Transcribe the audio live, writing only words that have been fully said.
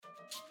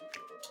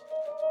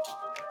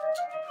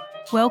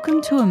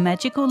Welcome to A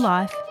Magical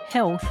Life,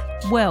 Health,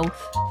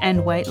 Wealth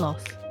and Weight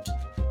Loss.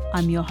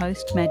 I'm your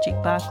host, Magic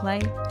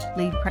Barclay,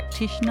 lead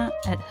practitioner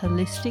at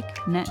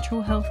Holistic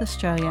Natural Health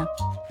Australia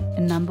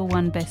and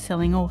 #1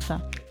 best-selling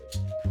author.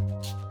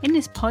 In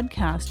this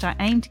podcast, I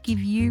aim to give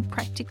you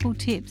practical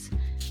tips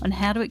on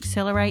how to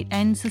accelerate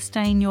and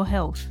sustain your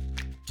health,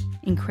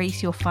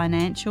 increase your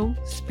financial,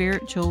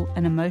 spiritual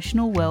and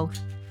emotional wealth,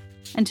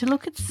 and to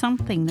look at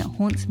something that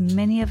haunts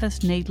many of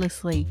us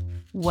needlessly,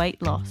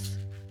 weight loss.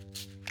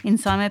 In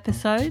some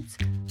episodes,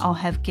 I'll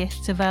have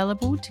guests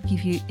available to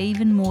give you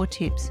even more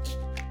tips,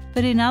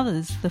 but in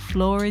others, the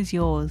floor is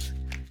yours.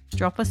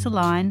 Drop us a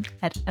line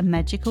at A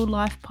Magical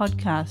Life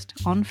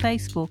Podcast on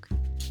Facebook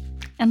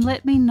and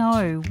let me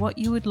know what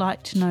you would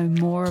like to know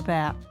more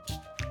about.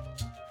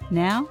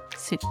 Now,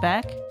 sit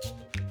back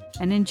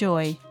and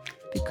enjoy,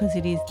 because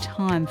it is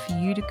time for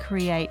you to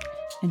create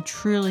and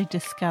truly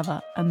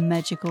discover a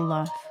magical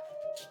life.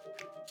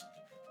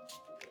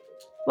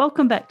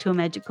 Welcome back to A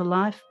Magical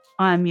Life.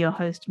 I'm your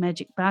host,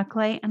 Magic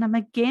Barclay, and I'm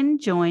again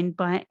joined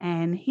by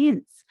Ann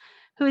Hince,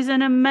 who is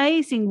an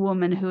amazing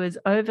woman who has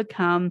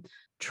overcome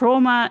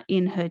trauma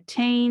in her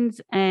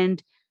teens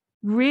and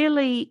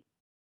really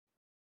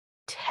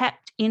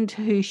tapped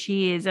into who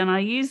she is. And I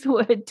use the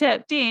word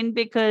tapped in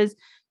because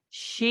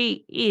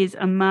she is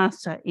a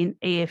master in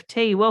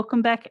EFT.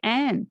 Welcome back,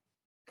 Ann.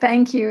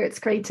 Thank you. It's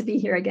great to be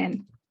here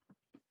again.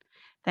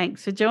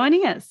 Thanks for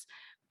joining us.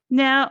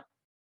 Now,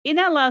 in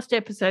our last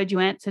episode, you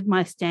answered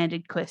my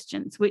standard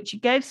questions, which you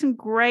gave some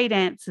great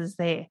answers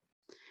there.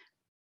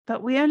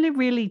 But we only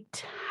really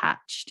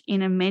touched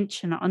in a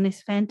mention on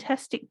this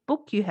fantastic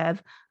book you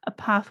have, A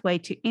Pathway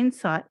to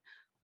Insight.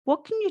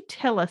 What can you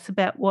tell us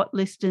about what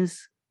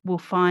listeners will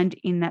find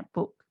in that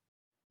book?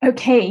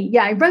 Okay.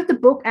 Yeah, I wrote the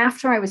book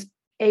after I was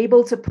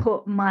able to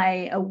put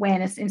my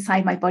awareness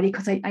inside my body,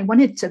 because I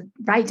wanted to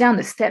write down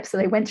the steps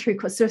that I went through,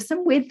 because there's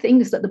some weird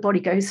things that the body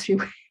goes through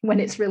when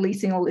it's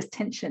releasing all this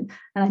tension,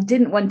 and I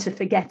didn't want to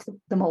forget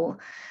them all.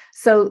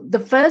 So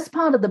the first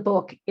part of the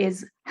book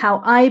is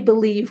how I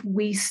believe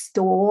we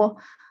store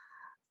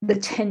the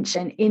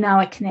tension in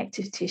our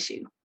connective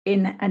tissue,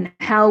 and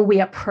how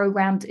we are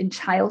programmed in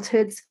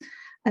childhoods,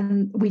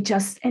 and we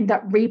just end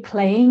up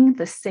replaying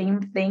the same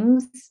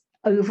things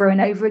over and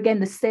over again,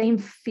 the same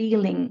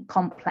feeling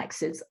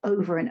complexes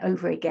over and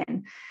over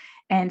again.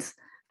 And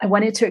I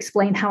wanted to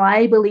explain how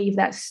I believe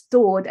that's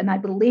stored, and I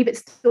believe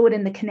it's stored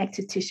in the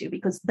connective tissue,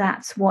 because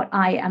that's what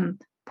I am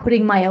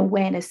putting my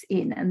awareness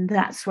in, and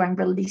that's where I'm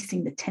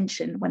releasing the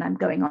tension when I'm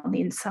going on the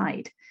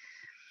inside.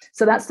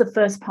 So that's the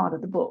first part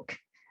of the book.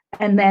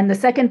 And then the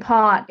second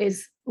part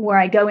is where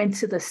I go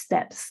into the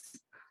steps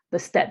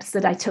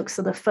that I took.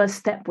 So the first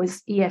step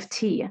was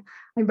EFT.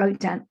 I wrote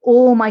down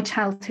all my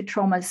childhood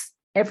traumas,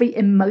 every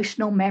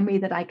emotional memory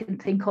that I can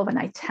think of, and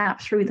I tap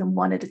through them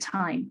one at a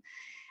time.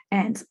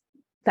 And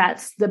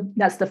that's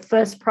the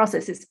first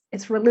process.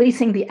 It's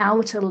releasing the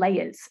outer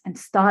layers and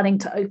starting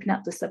to open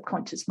up the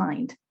subconscious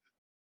mind.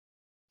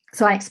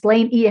 So I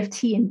explain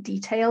EFT in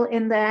detail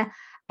in there,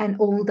 and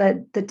all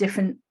the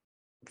different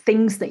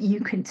things that you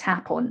can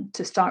tap on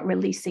to start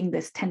releasing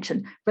this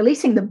tension,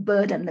 releasing the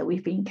burden that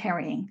we've been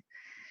carrying.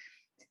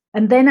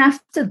 And then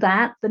after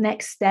that, the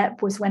next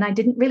step was when I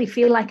didn't really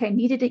feel like I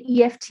needed an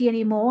EFT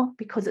anymore,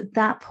 because at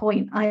that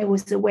point I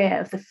was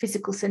aware of the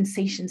physical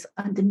sensations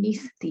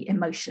underneath the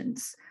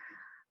emotions,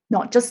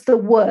 not just the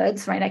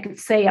words, right? I could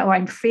say, oh,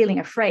 I'm feeling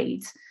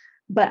afraid,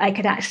 but I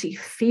could actually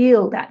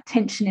feel that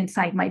tension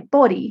inside my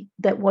body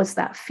that was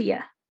that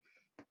fear.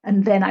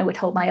 And then I would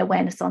hold my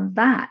awareness on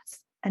that.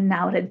 And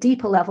now at a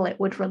deeper level, it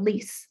would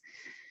release.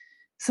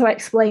 So I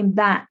explained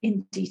that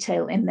in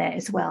detail in there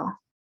as well.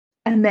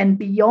 And then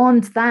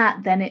beyond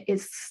that, then it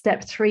is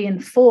step 3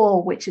 and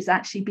 4, which is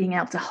actually being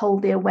able to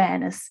hold the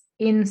awareness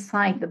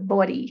inside the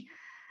body.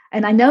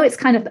 And I know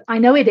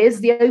it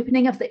is the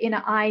opening of the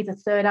inner eye, the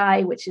third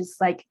eye, which is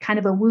like kind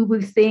of a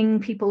woo-woo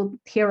thing people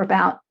hear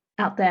about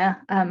out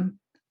there.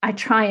 I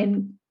try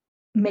and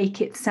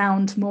make it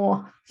sound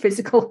more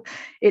physical.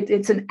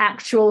 It's an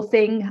actual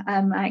thing.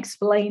 I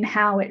explain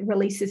how it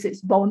releases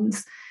its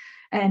bonds.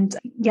 And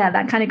yeah,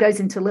 that kind of goes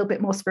into a little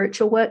bit more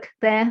spiritual work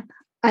there.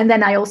 And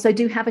then I also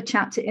do have a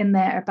chapter in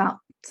there about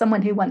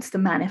someone who wants to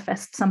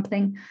manifest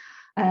something.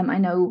 I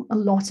know a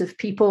lot of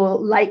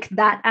people like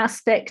that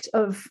aspect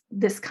of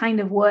this kind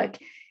of work.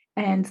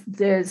 And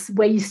there's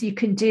ways you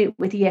can do it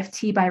with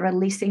EFT by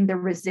releasing the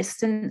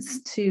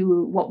resistance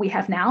to what we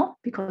have now.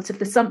 Because if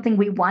there's something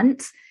we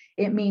want,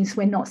 it means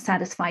we're not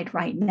satisfied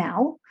right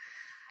now.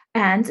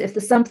 And if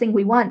there's something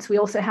we want, we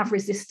also have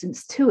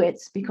resistance to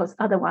it, because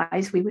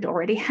otherwise we would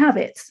already have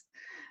it.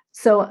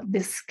 So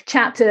this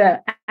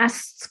chapter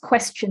asks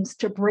questions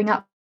to bring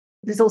up.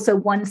 There's also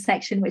one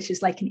section which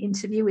is like an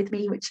interview with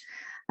me, which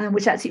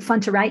is actually fun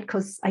to write,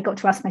 because I got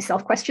to ask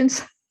myself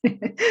questions.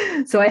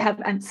 So I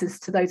have answers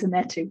to those in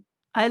there too.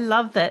 I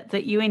love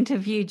that you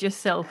interviewed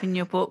yourself in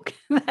your book.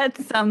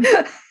 That's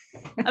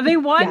I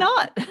mean, why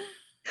not?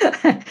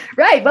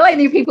 Right. Well, I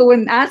knew people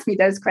wouldn't ask me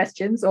those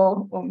questions,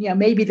 or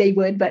maybe they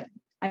would, but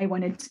I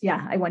wanted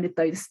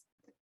those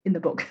in the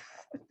book.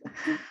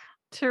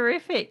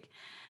 Terrific.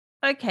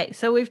 Okay,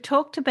 so we've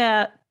talked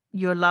about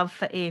your love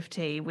for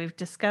EFT. We've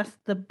discussed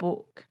the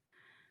book.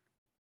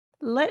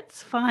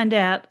 Let's find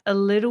out a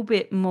little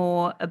bit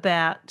more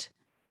about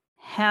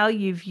how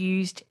you've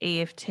used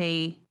EFT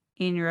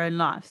in your own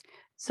life.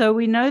 So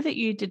we know that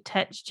you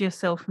detached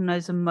yourself from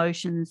those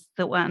emotions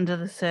that were under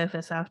the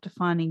surface after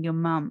finding your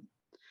mum.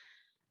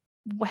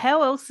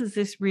 How else has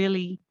this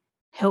really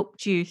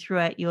helped you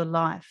throughout your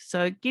life?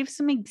 So give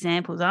some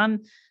examples.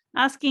 I'm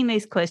asking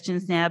these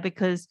questions now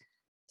because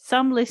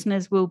some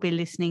listeners will be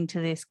listening to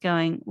this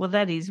going, well,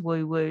 that is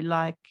woo-woo.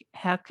 Like,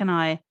 how can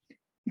I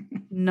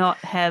not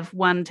have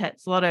one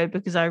Tats Lotto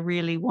because I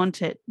really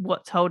want it?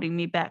 What's holding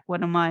me back?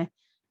 What am I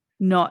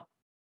not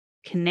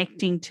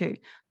connecting to?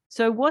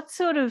 So what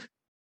sort of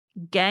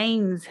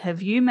gains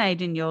have you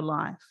made in your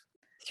life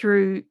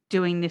through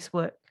doing this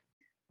work?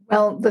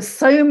 Well, there's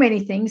so many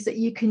things that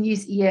you can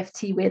use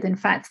EFT with. In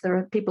fact, there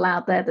are people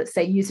out there that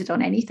say use it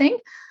on anything.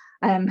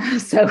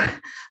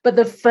 But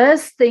the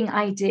first thing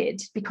I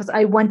did, because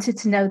I wanted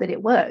to know that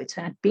it worked,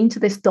 I'd been to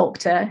this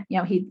doctor,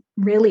 he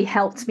really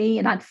helped me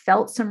and I'd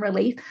felt some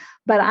relief,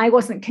 but I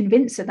wasn't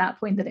convinced at that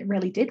point that it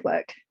really did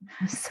work.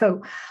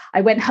 So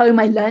I went home,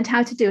 I learned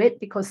how to do it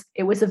because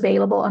it was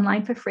available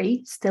online for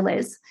free, still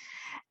is.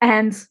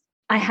 And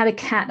I had a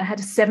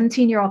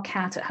 17-year-old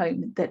cat at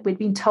home that we'd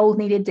been told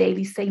needed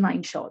daily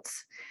saline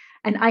shots.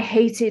 And I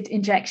hated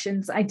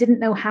injections. I didn't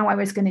know how I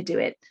was going to do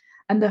it.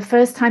 And the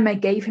first time I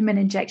gave him an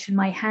injection,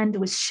 my hand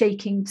was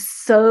shaking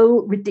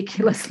so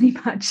ridiculously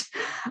much.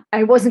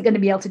 I wasn't going to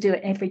be able to do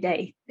it every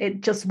day.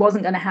 It just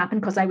wasn't going to happen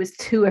because I was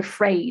too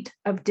afraid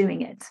of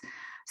doing it.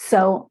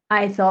 So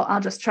I thought I'll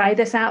just try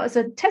this out as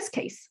a test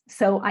case.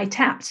 So I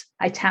tapped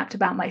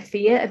about my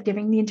fear of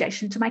giving the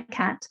injection to my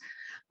cat,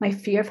 my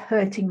fear of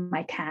hurting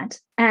my cat,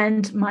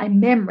 and my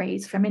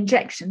memories from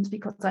injections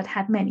because I'd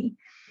had many.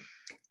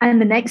 And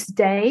the next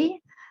day,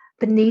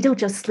 the needle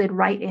just slid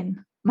right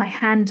in. My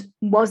hand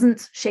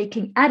wasn't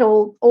shaking at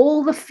all.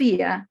 All the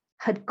fear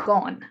had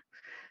gone.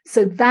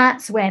 So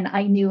that's when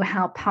I knew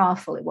how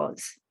powerful it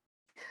was.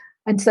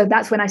 And so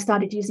that's when I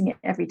started using it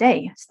every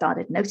day. I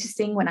started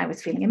noticing when I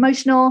was feeling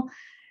emotional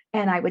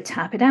and I would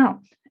tap it out.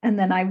 And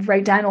then I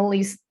wrote down all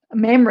these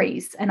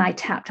memories and I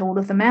tapped all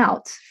of them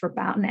out for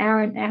about an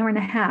hour and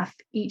a half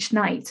each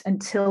night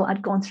until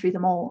I'd gone through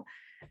them all.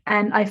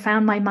 And I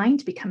found my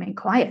mind becoming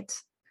quiet.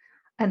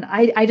 And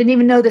I didn't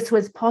even know this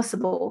was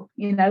possible.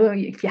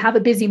 If you have a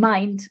busy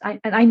mind,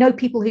 I know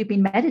people who've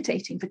been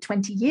meditating for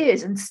 20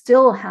 years and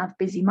still have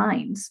busy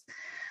minds.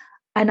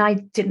 And I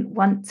didn't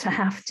want to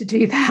have to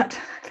do that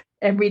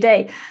every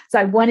day. So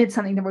I wanted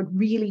something that would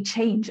really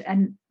change.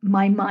 And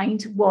my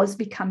mind was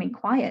becoming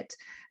quiet.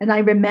 And I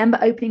remember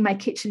opening my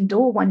kitchen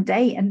door one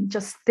day and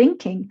just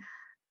thinking,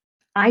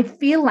 I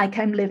feel like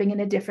I'm living in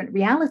a different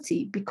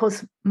reality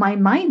because my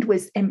mind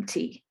was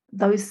empty.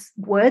 Those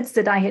words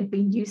that I had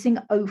been using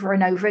over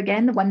and over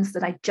again, the ones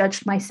that I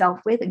judged myself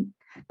with and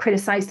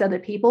criticized other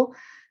people,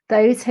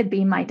 those had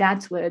been my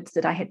dad's words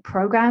that I had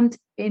programmed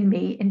in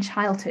me in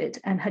childhood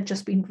and had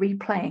just been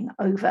replaying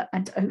over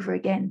and over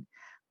again.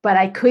 But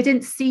I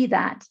couldn't see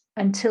that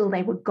until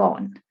they were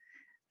gone.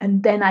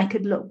 And then I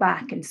could look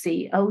back and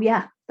see, oh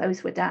yeah,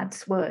 those were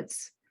dad's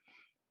words.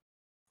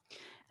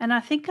 And I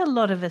think a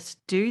lot of us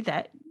do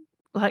that.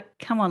 Like,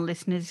 come on,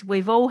 listeners,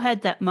 we've all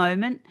had that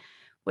moment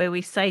where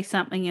we say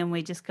something and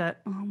we just go,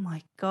 oh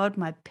my God,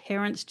 my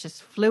parents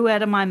just flew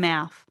out of my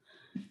mouth.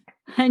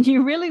 And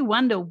you really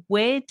wonder,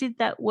 where did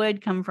that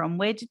word come from?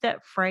 Where did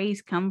that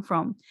phrase come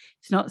from?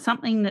 It's not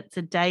something that's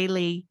a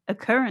daily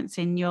occurrence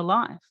in your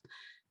life.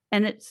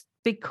 And it's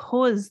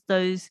because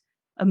those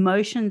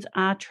emotions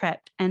are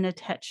trapped and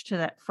attached to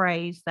that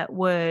phrase, that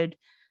word,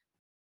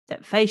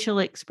 that facial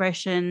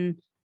expression,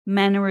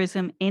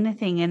 mannerism,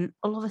 anything. And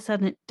all of a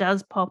sudden it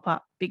does pop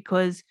up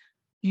because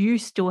you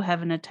still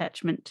have an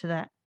attachment to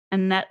that.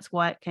 And that's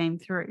why it came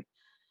through.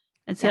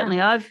 And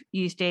certainly I've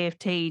used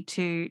EFT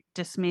to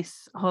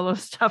dismiss a whole lot of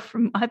stuff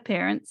from my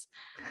parents.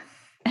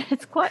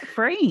 It's quite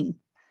freeing.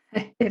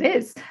 It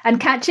is. And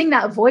catching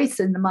that voice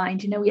in the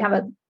mind, we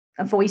have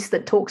a voice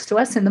that talks to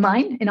us in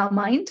our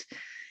mind.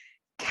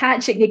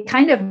 Catching it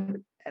kind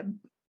of,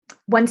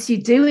 once you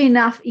do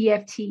enough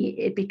EFT,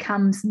 it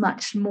becomes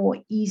much more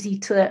easy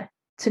to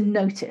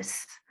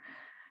notice.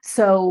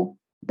 So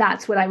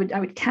that's what I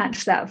would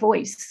catch that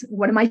voice.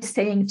 What am I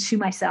saying to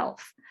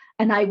myself?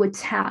 And I would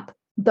tap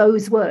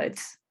those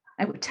words.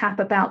 I would tap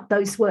about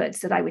those words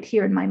that I would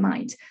hear in my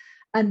mind.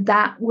 And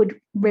that would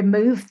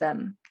remove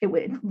them. It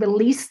would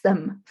release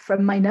them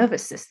from my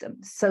nervous system.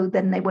 So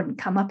then they wouldn't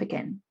come up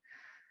again.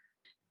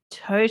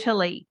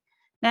 Totally.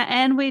 Now,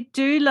 Anne, we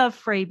do love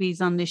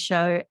freebies on this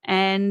show.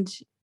 And,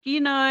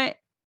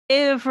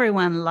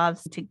 everyone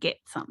loves to get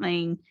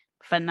something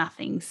for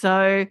nothing.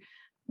 So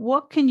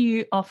what can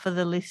you offer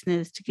the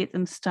listeners to get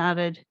them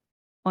started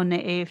on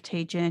their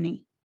EFT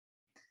journey?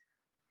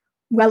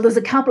 Well, there's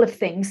a couple of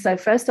things. So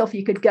first off,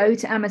 you could go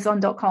to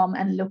Amazon.com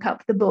and look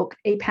up the book,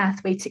 A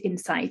Pathway to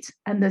Insight.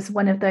 And there's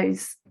one of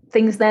those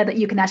things there that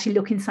you can actually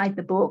look inside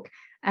the book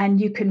and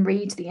you can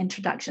read the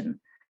introduction.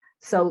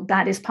 So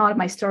that is part of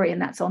my story,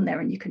 and that's on there,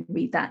 and you can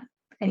read that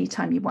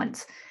anytime you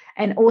want.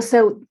 And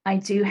also, I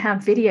do have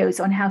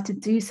videos on how to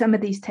do some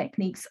of these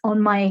techniques on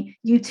my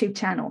YouTube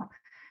channel.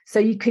 So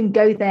you can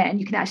go there and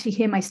you can actually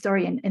hear my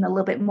story in a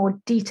little bit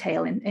more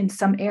detail in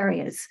some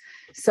areas.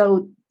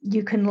 So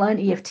you can learn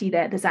EFT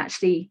there. There's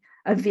actually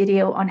a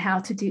video on how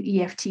to do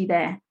EFT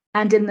there.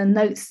 And in the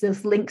notes,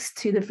 there's links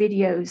to the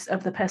videos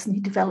of the person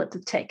who developed the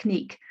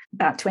technique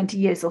about 20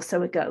 years or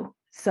so ago.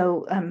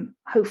 So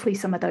hopefully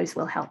some of those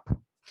will help.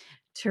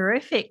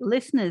 Terrific.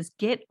 Listeners,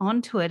 get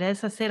onto it.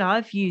 As I said,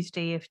 I've used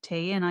EFT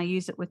and I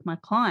use it with my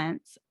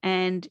clients.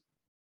 And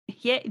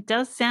yeah, it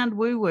does sound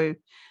woo-woo.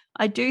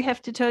 I do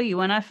have to tell you,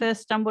 when I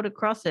first stumbled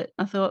across it,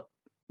 I thought,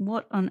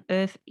 what on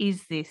earth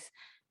is this?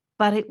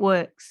 But it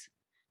works.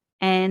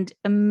 And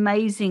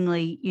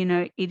amazingly,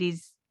 it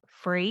is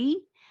free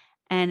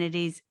and it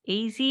is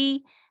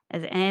easy,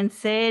 as Anne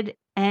said,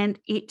 and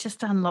it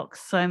just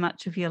unlocks so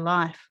much of your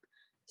life.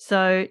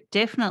 So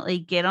definitely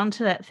get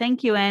onto that.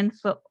 Thank you, Anne,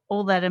 for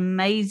all that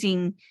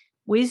amazing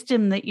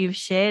wisdom that you've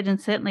shared,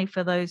 and certainly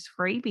for those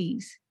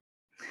freebies.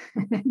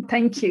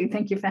 Thank you.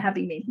 Thank you for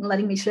having me and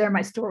letting me share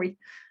my story.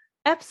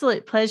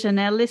 Absolute pleasure.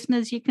 Now,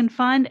 listeners, you can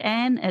find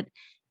Anne at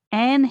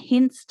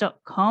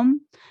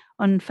annhince.com,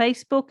 on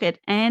Facebook at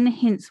Ann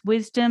Hince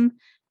Wisdom.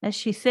 As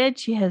she said,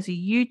 she has a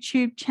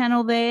YouTube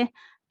channel there.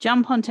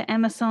 Jump onto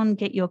Amazon,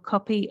 get your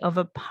copy of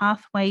A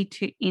Pathway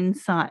to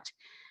Insight.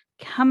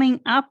 Coming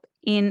up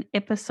in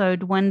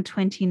episode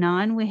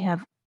 129, we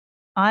have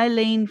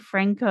Eileen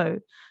Franco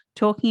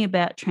talking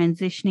about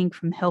transitioning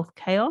from health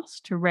chaos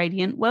to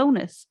radiant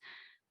wellness.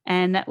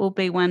 And that will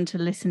be one to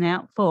listen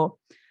out for.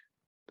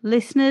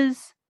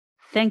 Listeners,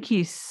 thank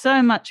you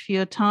so much for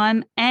your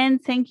time,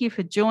 and thank you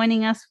for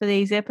joining us for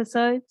these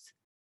episodes.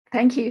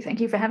 Thank you.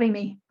 Thank you for having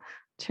me.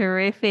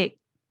 Terrific.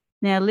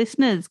 Now,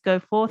 listeners,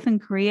 go forth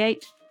and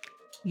create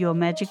your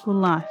magical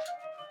life.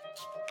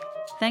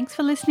 Thanks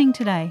for listening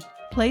today.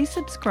 Please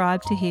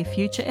subscribe to hear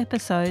future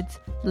episodes,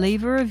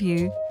 leave a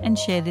review, and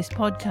share this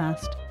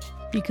podcast.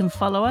 You can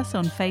follow us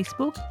on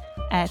Facebook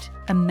at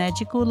A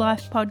Magical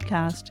Life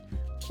Podcast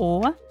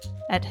or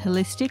at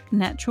Holistic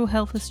Natural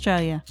Health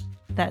Australia.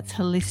 That's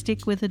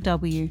holistic with a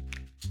W.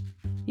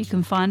 You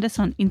can find us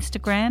on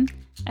Instagram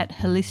at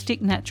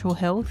Holistic Natural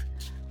Health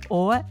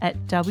or at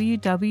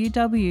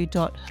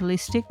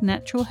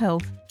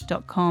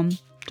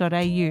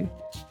www.holisticnaturalhealth.com.au.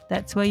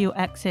 That's where you'll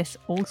access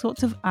all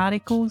sorts of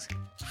articles,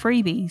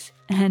 freebies,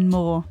 and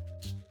more.